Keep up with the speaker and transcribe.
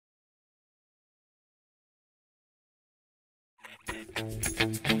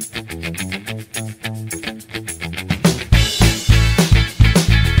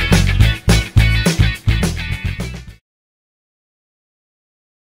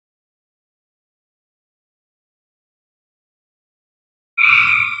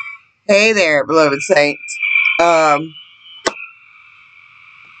Hey there, beloved saints.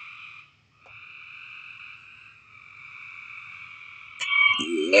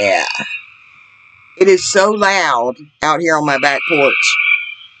 Yeah. It is so loud out here on my back porch.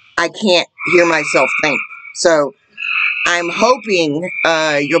 I can't hear myself think. So I'm hoping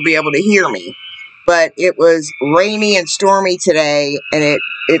you'll be able to hear me. But it was rainy and stormy today, and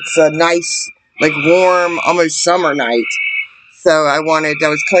it's a nice, like warm, almost summer night. So I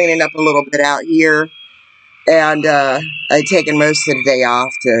was cleaning up a little bit out here, and I'd taken most of the day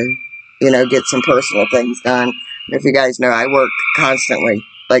off to, get some personal things done. And if you guys know, I work constantly,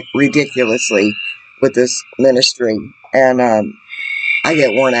 like ridiculously, with this ministry, and I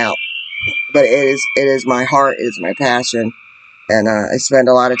get worn out. But it is my heart, it is my passion, and I spend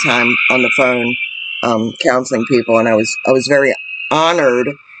a lot of time on the phone counseling people, and I was very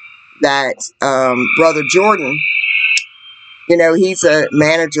honored that Brother Jordan, he's a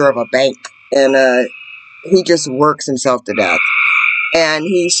manager of a bank, and he just works himself to death. And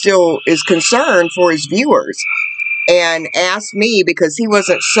he still is concerned for his viewers, and asked me, because he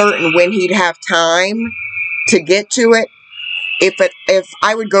wasn't certain when he'd have time to get to it, if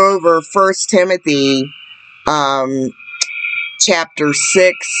I would go over 1 Timothy chapter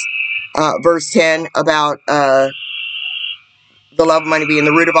 6, verse 10, about the love of money being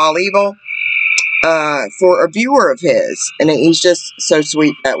the root of all evil, for a viewer of his. And he's just so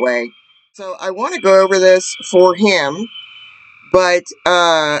sweet that way. So I want to go over this for him, but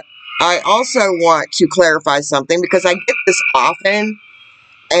I also want to clarify something, because I get this often,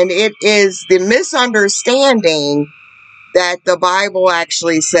 and it is the misunderstanding that the Bible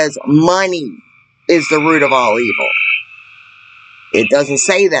actually says money is the root of all evil. It doesn't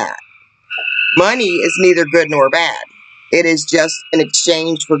say that. Money is neither good nor bad. It is just an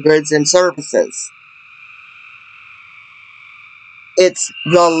exchange for goods and services. It's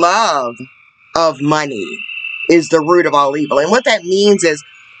the love of money is the root of all evil. And what that means is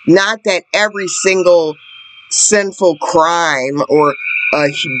not that every single sinful crime or a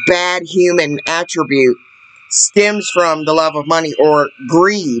bad human attribute stems from the love of money or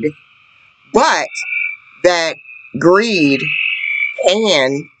greed, but that greed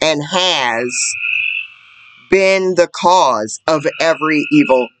can and has been the cause of every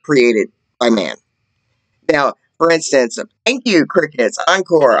evil created by man. Now, for instance, thank you, crickets.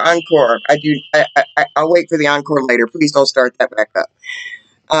 Encore. I'll wait for the encore later. Please don't start that back up.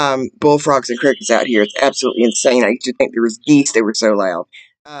 Bullfrogs and crickets out here. It's absolutely insane. I used to think there was geese. They were so loud.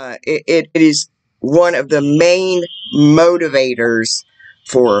 It is one of the main motivators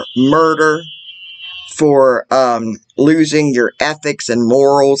for murder, for losing your ethics and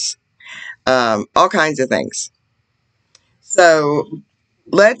morals, all kinds of things. So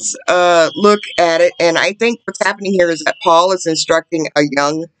let's look at it. And I think what's happening here is that Paul is instructing a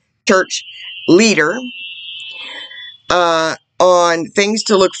young church leader on things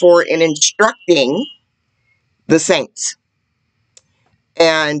to look for in instructing the saints,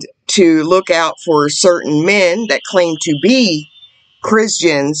 and to look out for certain men that claim to be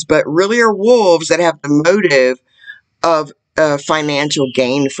Christians, but really are wolves that have the motive of financial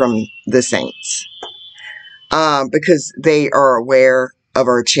gain from the saints, because they are aware of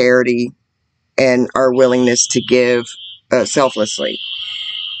our charity and our willingness to give selflessly.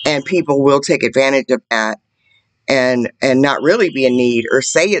 And people will take advantage of that and not really be in need, or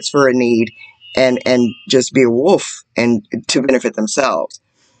say it's for a need, and just be a wolf and to benefit themselves.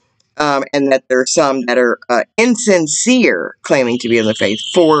 And that there are some that are insincere, claiming to be in the faith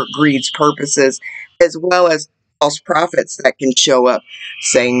for greed's purposes, as well as false prophets that can show up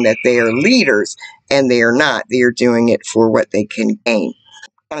saying that they are leaders, and they are not. They are doing it for what they can gain.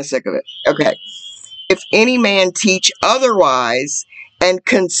 I'm kind of sick of it. Okay. If any man teach otherwise, and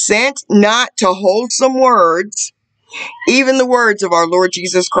consent not to wholesome words, even the words of our Lord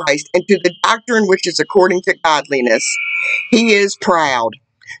Jesus Christ, and to the doctrine which is according to godliness, he is proud,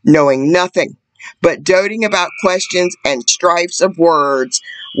 knowing nothing, but doting about questions and strifes of words,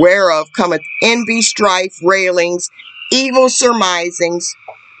 whereof cometh envy, strife, railings, evil surmisings,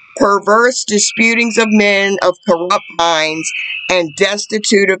 perverse disputings of men of corrupt minds, and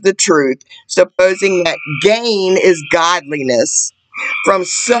destitute of the truth, supposing that gain is godliness. From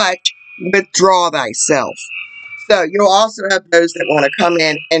such withdraw thyself. So you'll also have those that want to come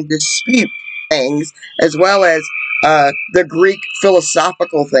in and dispute things, as well as the Greek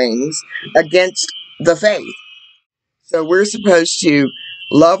philosophical things against the faith. So we're supposed to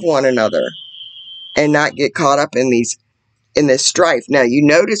love one another and not get caught up in this strife. Now, you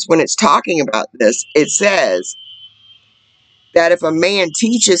notice when it's talking about this, it says that if a man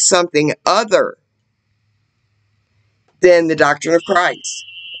teaches something other than the doctrine of Christ,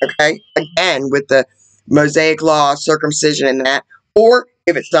 okay, again, with the Mosaic law, circumcision and that, or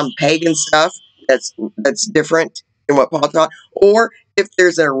if it's some pagan stuff that's different than what Paul taught, or if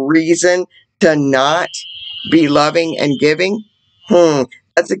there's a reason to not be loving and giving,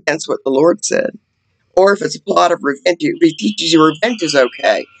 that's against what the Lord said. Or if it's a plot of revenge, if he teaches you revenge is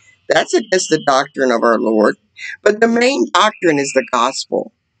okay, that's against the doctrine of our Lord. But the main doctrine is the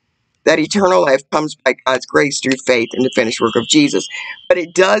gospel, that eternal life comes by God's grace through faith in the finished work of Jesus. But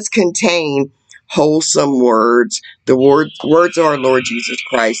it does contain wholesome words, the words of our Lord Jesus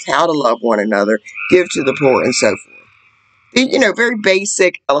Christ, how to love one another, give to the poor, and so forth. Very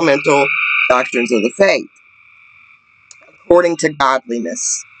basic, elemental doctrines of the faith, according to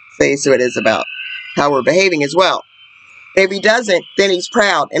godliness. So it is about how we're behaving as well. And if he doesn't, then he's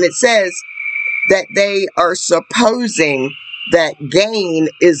proud. And it says that they are supposing that gain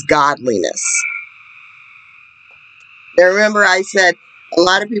is godliness. Now remember I said a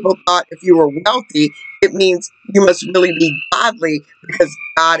lot of people thought if you were wealthy, it means you must really be godly because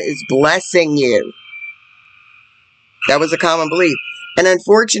God is blessing you. That was a common belief. And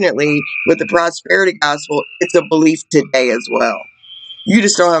unfortunately, with the prosperity gospel, it's a belief today as well. You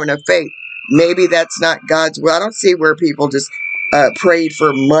just don't have enough faith. Maybe that's not God's will. I don't see where people just prayed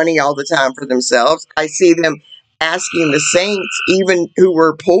for money all the time for themselves. I see them asking the saints, even who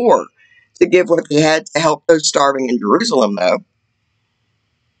were poor, to give what they had to help those starving in Jerusalem, though.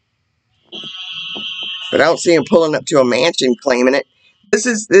 But I don't see them pulling up to a mansion claiming it. This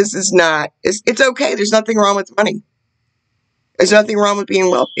is not, it's okay. There's nothing wrong with money. There's nothing wrong with being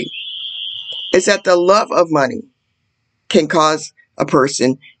wealthy. It's that the love of money can cause a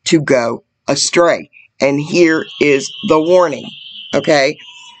person to go astray. And here is the warning, okay?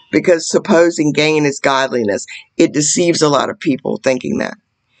 Because supposing gain is godliness, it deceives a lot of people thinking that.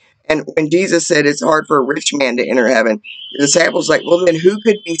 And when Jesus said it's hard for a rich man to enter heaven, the disciples were like, well, then who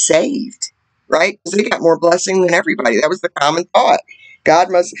could be saved? Right? Because they got more blessing than everybody. That was the common thought.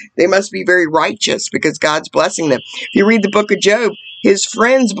 They must be very righteous because God's blessing them. If you read the book of Job, his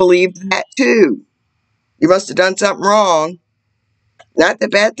friends believed that too. You must have done something wrong. Not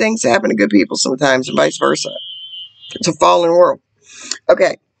that bad things happen to good people sometimes and vice versa. It's a fallen world.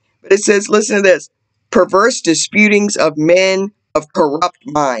 Okay. But it says, listen to this. Perverse disputings of men of corrupt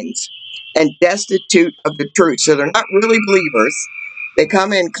minds and destitute of the truth. So they're not really believers. They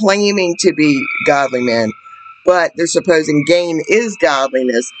come in claiming to be godly men, but they're supposing gain is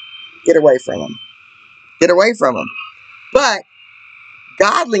godliness. Get away from them. Get away from them. But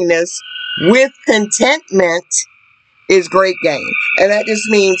godliness with contentment is great gain. And that just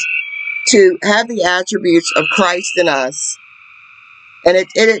means to have the attributes of Christ in us. And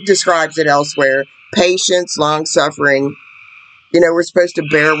it describes it elsewhere. Patience, long-suffering. We're supposed to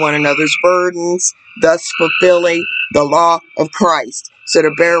bear one another's burdens, thus fulfilling the law of Christ. So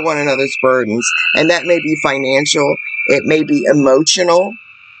to bear one another's burdens. And that may be financial. It may be emotional.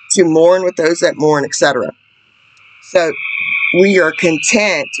 To mourn with those that mourn, etc. So we are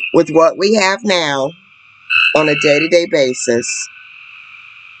content with what we have now on a day-to-day basis.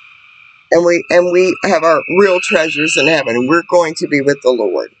 And we have our real treasures in heaven. We're going to be with the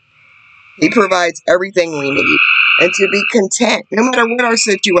Lord. He provides everything we need. And to be content, no matter what our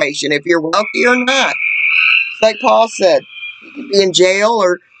situation, if you're wealthy or not. It's like Paul said, he can be in jail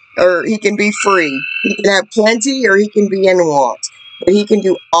or he can be free. He can have plenty or he can be in want. But he can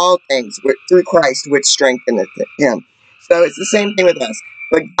do all things through Christ, which strengtheneth him. So it's the same thing with us.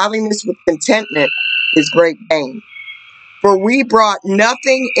 But godliness with contentment is great gain. For we brought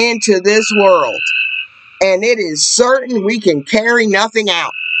nothing into this world, and it is certain we can carry nothing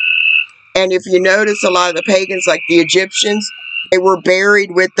out. And if you notice, a lot of the pagans, like the Egyptians, they were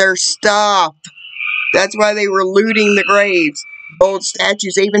buried with their stuff. That's why they were looting the graves. Gold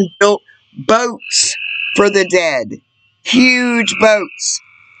statues. They even built boats for the dead. Huge boats.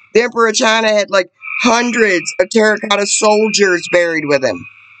 The Emperor of China had like hundreds of terracotta soldiers buried with him.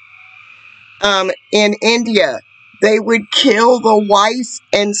 In India, they would kill the wife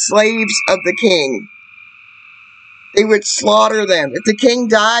and slaves of the king. They would slaughter them. If the king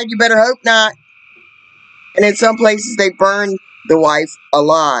died, you better hope not. And in some places, they burned the wife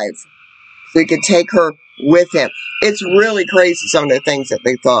alive so he could take her with him. It's really crazy, some of the things that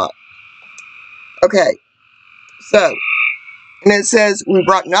they thought. Okay, so, and it says, we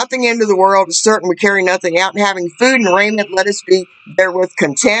brought nothing into the world, it's certain we carry nothing out, and having food and raiment, let us be therewith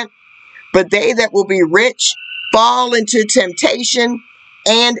content. But they that will be rich fall into temptation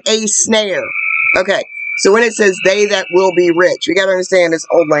and a snare. Okay, so when it says they that will be rich, we got to understand this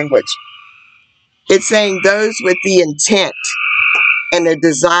old language. It's saying those with the intent and the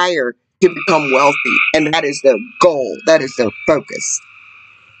desire to become wealthy, and that is their goal, that is their focus.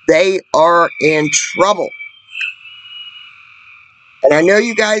 They are in trouble. And I know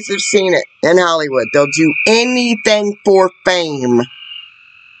you guys have seen it in Hollywood. They'll do anything for fame.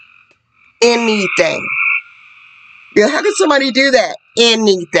 Anything. How can somebody do that?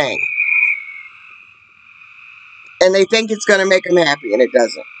 Anything. And they think it's going to make them happy, and it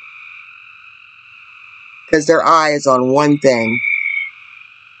doesn't. Because their eye is on one thing.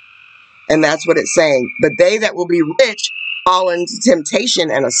 And that's what it's saying. But they that will be rich fall into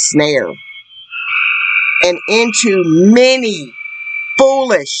temptation and a snare, and into many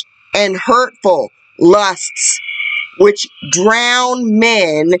foolish and hurtful lusts, which drown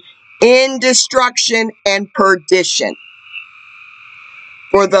men in destruction and perdition.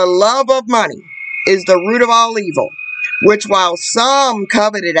 For the love of money is the root of all evil, which while some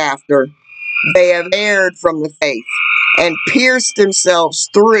coveted after, they have erred from the faith, and pierced themselves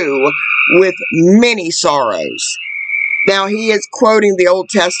through with many sorrows. Now he is quoting the Old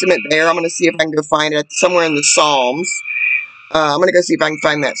Testament there. I'm going to see if I can go find it somewhere in the Psalms. I'm going to go see if I can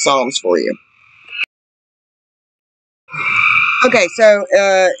find that Psalms for you. Okay, so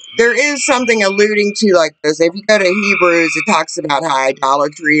there is something alluding to like this. If you go to Hebrews, it talks about how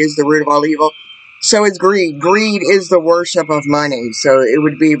idolatry is the root of all evil. So is greed. Greed is the worship of money. So it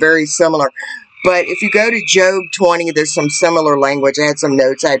would be very similar. But if you go to Job 20, there's some similar language. I had some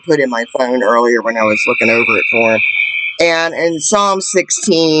notes I had put in my phone earlier when I was looking over it for him. And in Psalm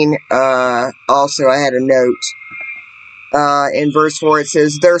 16, also I had a note. In verse 4, it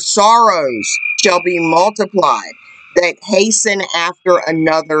says, their sorrows shall be multiplied that hasten after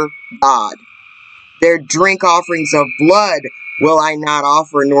another god. Their drink offerings of blood will I not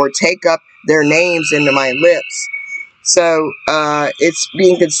offer, nor take up their names into my lips. So it's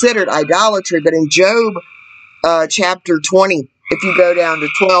being considered idolatry. But in Job chapter 20, if you go down to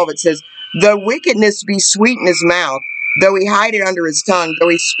 12, it says, though wickedness be sweet in his mouth, though he hide it under his tongue, though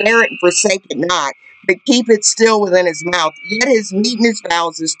he spare it and forsake it not, but keep it still within his mouth, yet his meat in his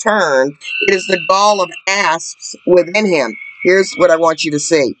bowels is turned. It is the gall of asps within him. Here's what I want you to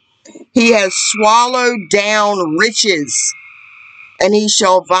see. He has swallowed down riches, and he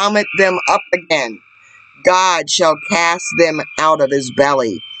shall vomit them up again. God shall cast them out of his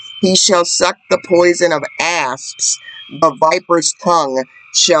belly. He shall suck the poison of asps. The viper's tongue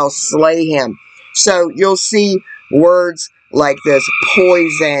shall slay him. So you'll see words like this,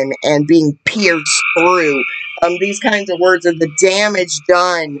 poison and being pierced through. These kinds of words are the damage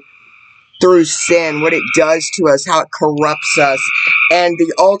done through sin, what it does to us, how it corrupts us, and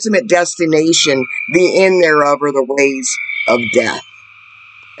the ultimate destination, the end thereof, are the ways of death,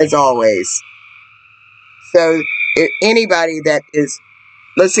 as always. So if anybody that is,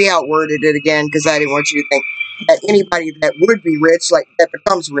 let's see how it worded it again, because I didn't want you to think that anybody that would be rich, like that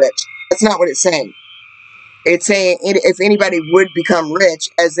becomes rich. That's not what it's saying. It's saying if anybody would become rich,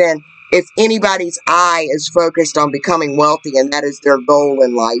 as in if anybody's eye is focused on becoming wealthy and that is their goal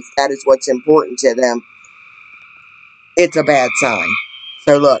in life, that is what's important to them, it's a bad sign.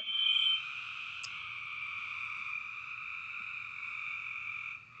 So look.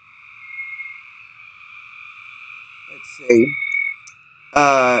 Let's see.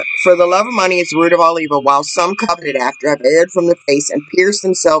 For the love of money is the root of all evil, while some coveted after have erred from the face and pierced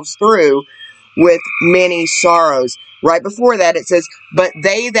themselves through with many sorrows. Right before that it says, but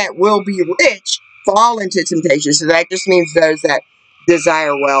they that will be rich fall into temptation. So that just means those that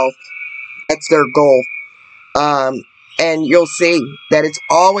desire wealth. That's their goal. And you'll see that it's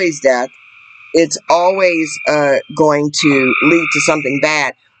always death. It's always going to lead to something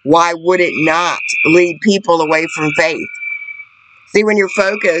bad. Why would it not lead people away from faith? See, when your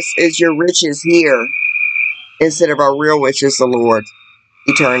focus is your riches here, instead of our real wish is the Lord,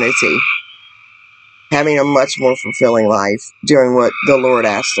 eternity, having a much more fulfilling life, doing what the Lord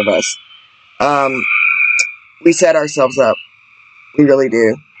asked of us. We set ourselves up. We really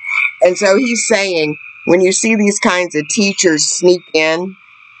do. And so he's saying, when you see these kinds of teachers sneak in,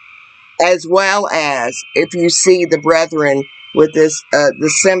 as well as if you see the brethren with this,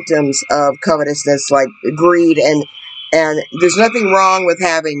 the symptoms of covetousness, like greed, and there's nothing wrong with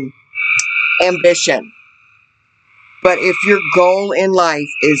having ambition. But if your goal in life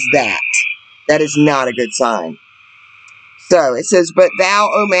is that is not a good sign. So it says, but thou,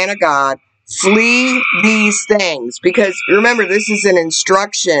 O man of God, flee these things. Because remember, this is an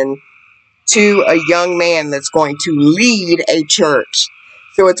instruction to a young man that's going to lead a church.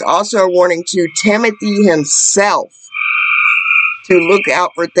 So it's also a warning to Timothy himself to look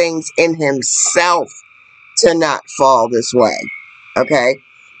out for things in himself to not fall this way. Okay?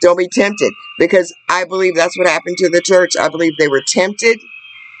 Don't be tempted, because I believe that's what happened to the church. I believe they were tempted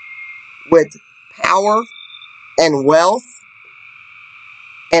with power and wealth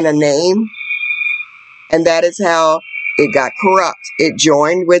and a name, and that is how it got corrupt. It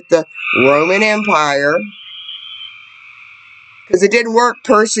joined with the Roman Empire, because it didn't work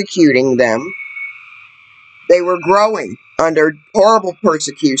persecuting them. They were growing under horrible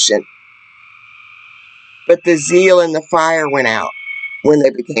persecution. But the zeal and the fire went out when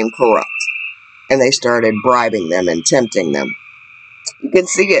they became corrupt, and they started bribing them and tempting them. You can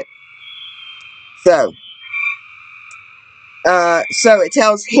see it. So it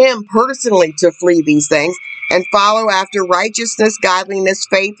tells him personally to flee these things and follow after righteousness, godliness,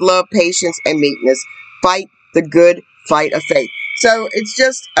 faith, love, patience, and meekness. Fight the good fight of faith. So it's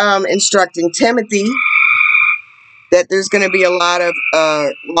just instructing Timothy that there's going to be a lot of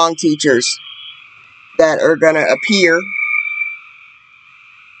wrong teachers that are going to appear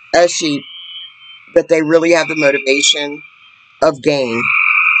as sheep, but they really have the motivation of gain.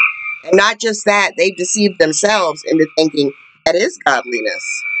 And not just that, they've deceived themselves into thinking that is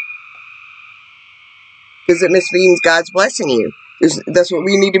godliness, because it means God's blessing you. That's what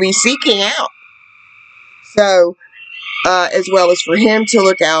we need to be seeking out. So, as well as for him to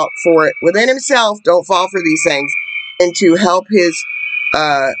look out for it within himself, don't fall for these things, and to help his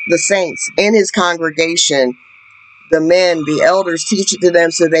the saints in his congregation, the men, the elders, teach it to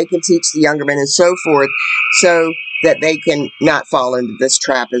them so they can teach the younger men and so forth, so that they can not fall into this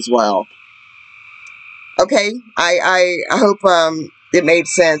trap as well. Okay, I hope it made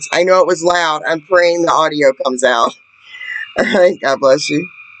sense. I know it was loud. I'm praying the audio comes out. All right, God bless you.